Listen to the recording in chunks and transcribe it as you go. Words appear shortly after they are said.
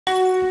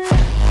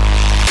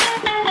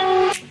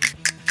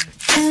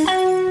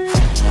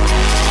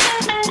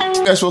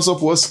Guys, what's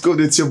up? What's good?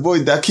 It's your boy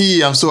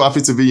Ckay. I'm so happy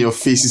to be in your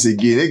faces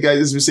again. Hey guys,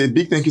 this will say a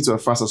big thank you to our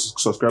fans and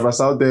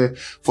subscribers out there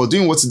for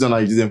doing what you done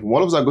and you did. From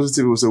all of us at Go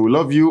TV, we say we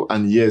love you,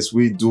 and yes,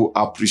 we do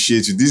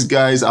appreciate you. These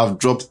guys have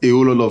dropped a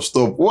whole lot of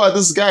stuff. Who are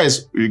these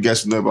guys? You guys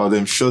should know about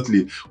them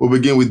shortly. We'll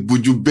begin with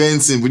Buju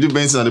Benson. Buju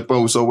Benson at the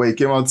point we saw where he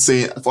came out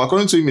saying,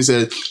 according to him, he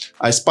said,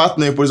 I spat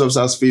in a police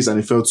officer's face and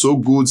it felt so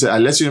good. He said, I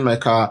let you in my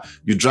car,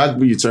 you dragged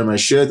me, you tear my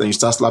shirt, and you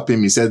start slapping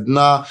me. He said,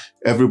 nah,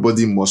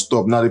 everybody must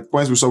stop. Now, the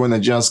point we saw when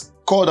Nigerians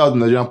called out the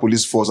Nigerian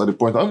police force at the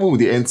point, even with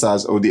the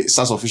NSAS or the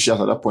SAS officials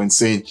at that point,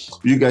 saying,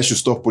 you guys should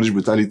stop police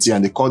brutality.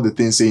 And they called the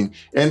thing saying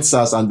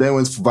NSAS, and then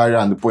went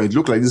viral. And the point, it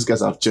looked like these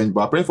guys have changed.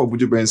 But apparently for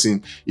Buju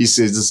Benson, he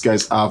says these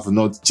guys have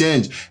not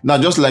changed. Now,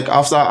 just like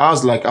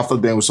after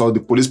then, we saw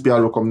the police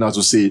PRO coming out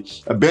to say,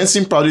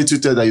 Benson proudly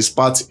tweeted that he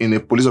spat in a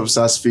police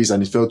officer's face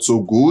and it felt so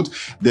good.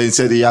 Then he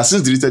said he has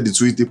since deleted the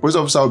tweet. The police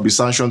officer will be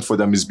sanctioned for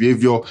their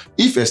misbehavior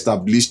if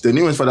established. Then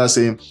he went further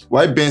saying,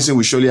 why Benson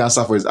will surely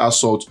answer for his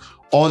assault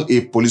on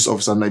a police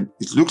officer. And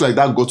it looked like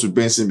that got to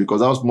Benson, because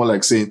that was more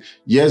like saying,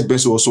 yes,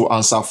 Benson also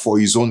answered for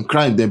his own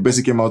crime. Then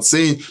Benson came out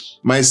saying,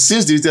 my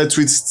since deleted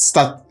tweet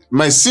stating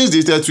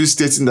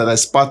that I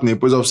spat in a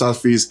police officer's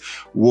face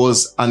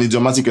was an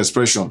idiomatic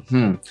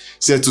expression.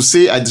 Said to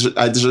say I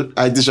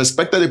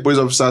disrespected a police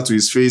officer to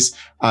his face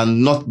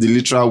and not the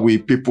literal way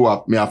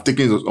people may have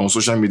taken it on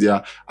social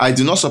media. I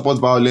do not support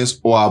violence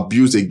or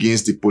abuse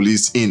against the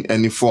police in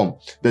any form.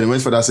 Then he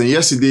went further saying,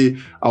 yesterday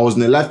I was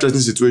in a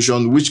life-threatening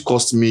situation which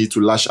caused me to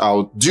lash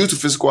out due to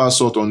physical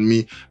assault on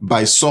me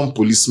by some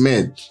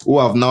policemen who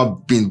have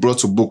now been brought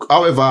to book.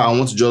 However,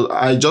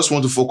 I just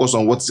want to focus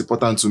on what is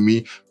important to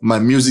me, my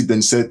music. Then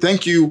he said,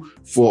 thank you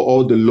for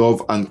all the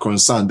love and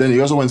concern. Then he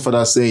also went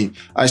further saying,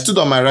 I stood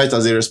on my right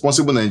as a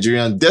responsible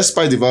Nigerian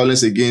despite the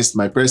violence against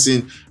my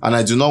person, and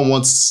I do not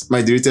want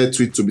my deleted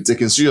tweet to be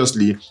taken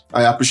seriously.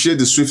 I appreciate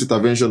the swift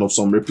intervention of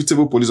some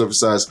reputable police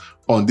officers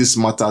on this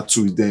matter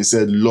too. Then he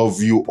said, love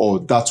you all.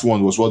 That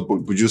one was what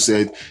Buju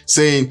said,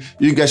 saying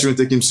you guys shouldn't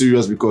take him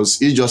serious because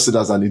he just said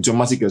as an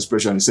idiomatic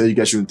expression. He said you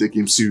guys shouldn't take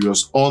him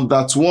serious on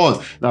that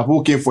one. Now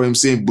who came for him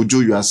saying,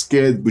 Buju, you are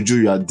scared,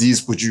 Buju, you are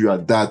this, Buju, you are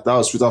that. That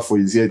was Twitter for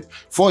his head.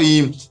 For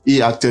him,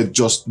 he acted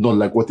just not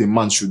like what a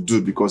man should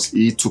do because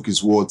he took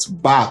his words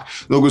back.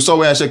 Now we saw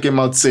where Asha came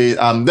out saying,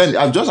 then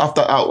just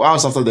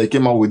hours after they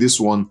came out with this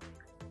one,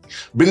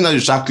 bringing out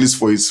the track list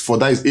for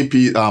that is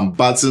AP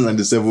Battles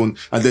 97,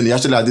 and then he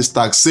actually had this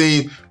tag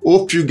saying,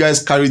 hope you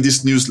guys carry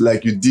this news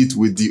like you did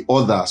with the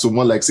other. So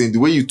more like saying the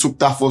way you took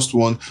that first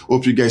one,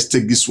 hope you guys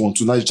take this one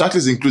too. Now the track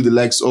list include the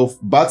likes of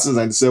Battles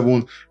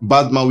 97,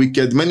 Badman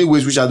Wicked, Many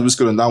Ways Which I had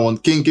whiskered on that one,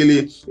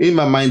 Ckay, In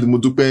My Mind,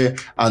 Modupe,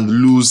 and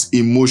Lose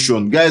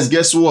Emotion. Guys,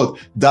 guess what?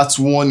 That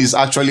one is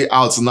actually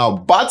out now.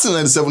 Battles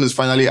 97 is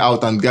finally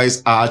out, and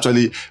guys are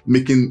actually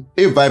making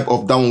a vibe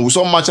of that one. We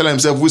saw Machala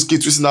himself, Whiskey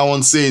twisting that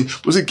one, saying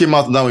Whiskey came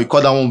out now, he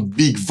called that one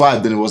Big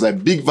Vibe. Then it was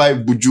like Big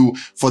Vibe Buju.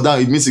 For that,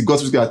 it means he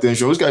got Whiskey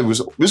attention.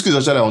 Whiskey is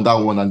actually on that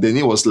one, and then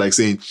he was like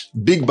saying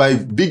Big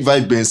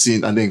Vibe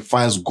Benson, and then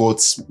fans got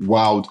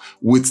wild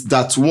with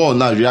that one.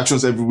 Now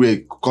reactions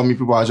everywhere coming,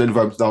 people are actually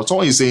vibing now.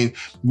 Someone is saying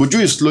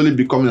Buju is slowly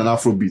becoming an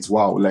Afrobeat.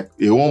 Wow, like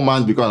a one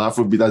man becoming an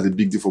Afrobeat, that's a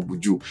big deal for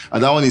Buju.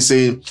 And that one is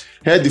saying,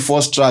 heard the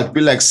first track,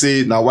 be like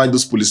say, now why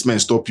those policemen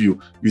stop you?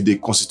 They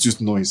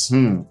constitute noise.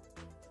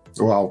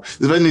 Wow.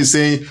 The one is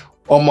saying,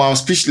 I'm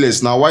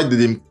speechless. Now why did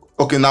them?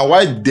 Okay, now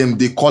why them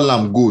they call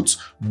them goats?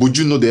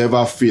 Buju no they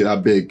ever fail, I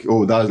beg.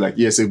 Oh, that's like,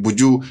 yes,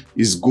 Buju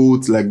is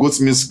goat. Like goat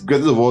means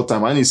greatest of all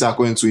time. And he said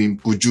according to him,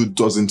 Buju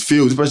doesn't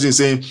fail. The person is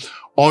saying,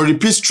 on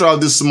repeat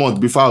throughout this month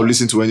before I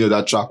listen to any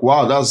other track.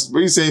 Wow, that's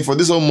very saying for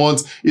this whole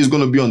month, he's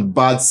going to be on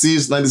Bad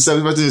since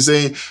 97. The person is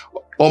saying,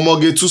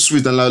 Omoge too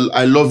sweet and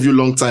I love you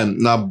long time.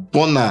 Now,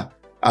 Bona,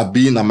 I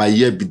been in my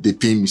ear, they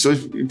pay me. So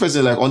if the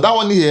person like on that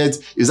one he heard,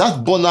 is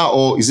that Bona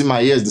or is it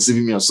my ears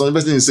deceiving me? Or so the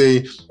person is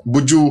saying,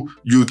 Buju,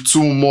 you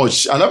too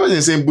much. Another person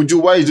is saying,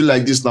 Buju, why you do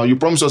like this now? You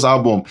promised us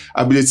album.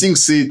 I be the thing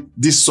say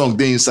this song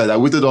day inside. I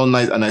waited all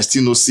night and I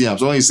still no see him.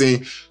 So he's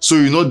saying, so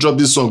you not drop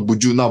this song,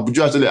 Buju. Now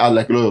Buju actually had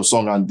like a lot of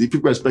song, and the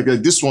people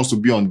expected this ones to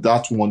be on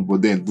that one,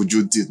 but then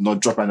Buju did not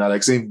drop. And they're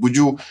like saying,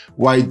 Buju,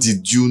 why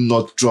did you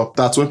not drop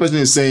that? So one person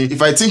is saying,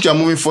 if I think you're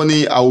moving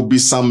funny, I will be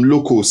some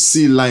local.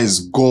 C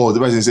lines God. The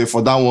person is saying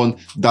for that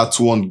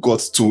one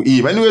got to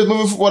him. Anyways,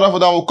 moving forward, for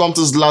that will come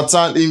to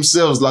Zlatan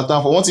himself.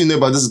 Zlatan, for one thing you know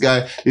about this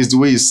guy is the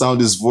way he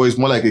sounds, his voice,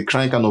 more like a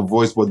crying kind of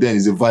voice, but then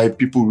it's a vibe.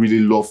 People really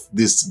love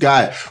this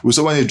guy. We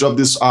saw when he dropped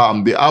this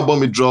the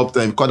album he dropped,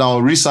 and he called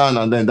down Reason,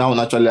 and then that one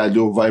actually had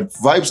your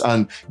vibes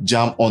and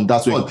jam on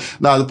that one.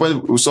 Now the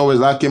point we saw was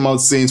that came out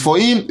saying for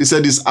him, he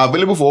said it's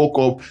available for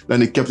all up,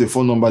 then he kept the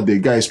phone number there.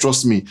 Guys,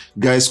 trust me,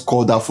 guys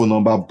called that phone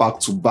number back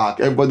to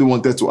back. Everybody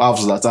wanted to have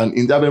Zlatan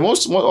in their bed.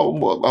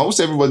 Most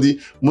everybody,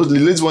 mostly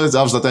ladies wanted to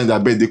have Zlatan in their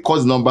bed. They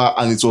called the number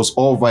and it was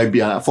all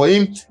vibey. And for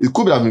him, it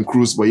could have been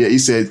cruise, but yeah, he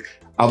said,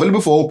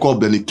 available for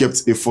hookup, then he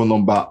kept a phone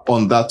number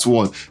on that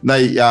one.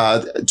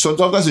 Now,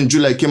 sometimes in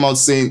July, he came out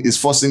saying his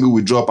first single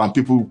will drop, and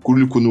people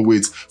really couldn't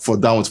wait for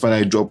that one to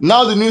finally drop.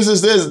 Now the news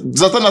is this: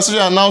 Zlatan has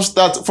announced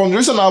that from the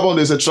recent album,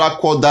 there's a track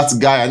called That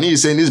Guy, and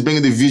he's saying he's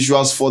bringing the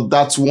visuals for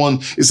that one.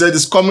 He said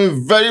it's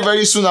coming very,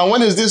 very soon. And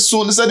when is this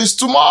soon? He said it's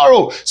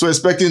tomorrow. So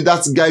expecting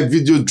That Guy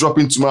video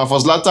dropping tomorrow. For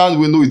Zlatan,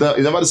 we know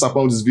he never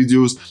disappoints with his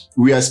videos.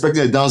 We are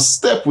expecting a dance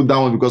step with that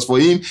one, because for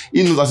him,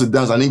 he knows how to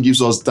dance and he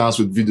gives us dance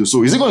with videos.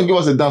 So is he going to give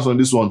us a dance on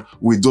this one?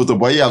 We don't know.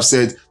 But he have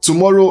said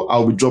tomorrow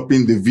I'll be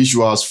dropping the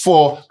visuals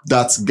for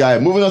That Guy.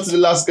 Moving on to the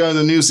last guy in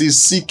the news is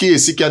Ckay.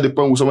 Ckay at the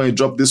point where someone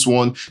dropped this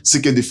one.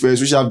 Ckay the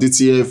first. We should have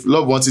DTF,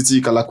 Love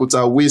 1TT,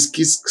 Kalakuta, Wiz,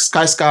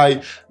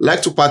 Sky,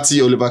 Like to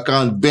Party, Oliver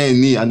Kahn,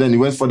 Benny, and then he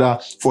went further.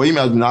 For him, he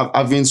has been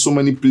having so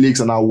many plagues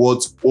and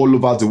awards all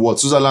over the world.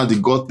 Switzerland, he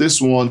got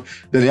this one.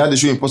 Then he had the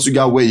show in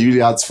Portugal where he really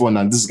had fun,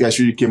 and this guy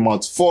really came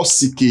out for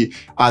Ckay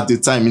at the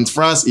time. In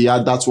France, he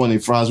had that one in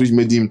France, which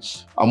made him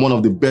one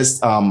of the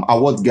best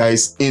award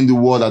guys in the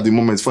world at the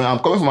moment. For him,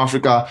 coming from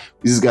Africa,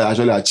 this guy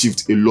actually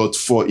achieved a lot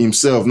for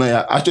himself. Now, he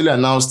actually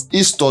announced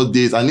his tour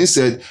date, and he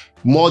said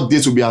more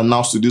dates will be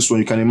announced to this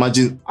one. You can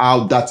imagine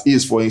how that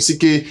is for him.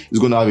 Ckay is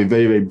going to have a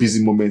very, very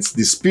busy moment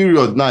this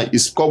period. Now,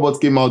 his scoreboard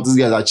came out. This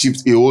guy has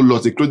achieved a whole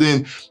lot,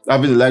 including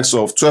having the likes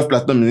of 12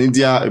 platinum in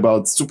India,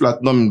 about 2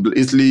 platinum in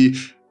Italy,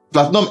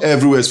 platinum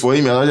everywhere. For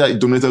him, he has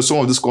dominated some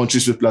of these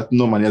countries with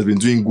platinum, and he has been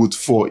doing good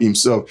for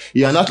himself.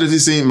 He announced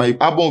saying my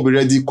album will be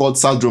ready called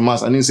Sad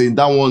Romance, and he said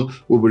that one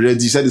will be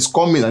ready. He said it's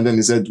coming, and then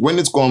he said when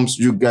it comes,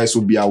 you guys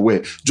will be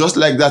aware. Just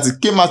like that, he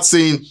came out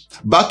saying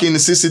back in the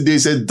 60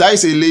 days, he said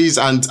Dice Lays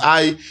and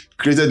I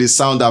created a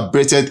sound that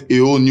breathed a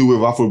whole new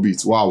wave of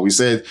Afrobeat. Wow, he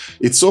said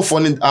it's so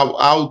funny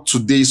how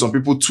today some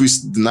people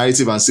twist the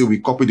narrative and say we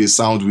copied the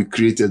sound we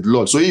created.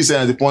 Lord, so he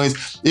said at the point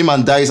him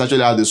and Dice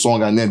actually had the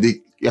song, and then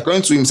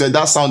according to him, said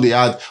that sound they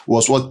had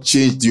was what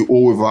changed the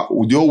whole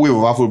wave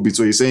of Afrobeat.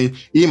 So he's saying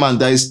him and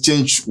Dice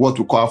changed what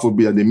we call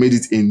Afrobeat, and they made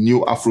it a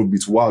new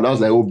Afrobeat. Wow, that was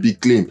like a big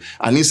claim.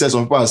 And he said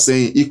some people are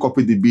saying he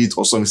copied the beat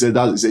or something. He said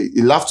that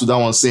he laughed to that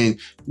one, saying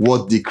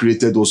what they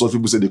created was what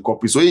people said they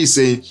copied. So he's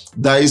saying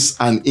Dice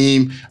and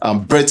him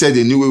breathed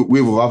a new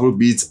wave of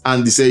Afrobeat,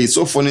 and they say it's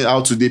so funny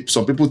how today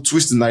some people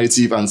twist the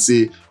narrative and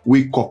say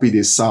we copied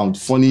a sound.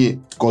 Funny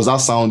because that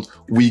sound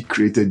we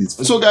created it.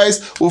 So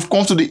guys, we've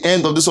come to the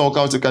end of this one. We'll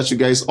come to catch you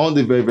guys on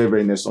the very, very,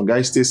 very next one.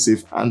 Guys, stay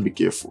safe and be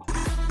careful.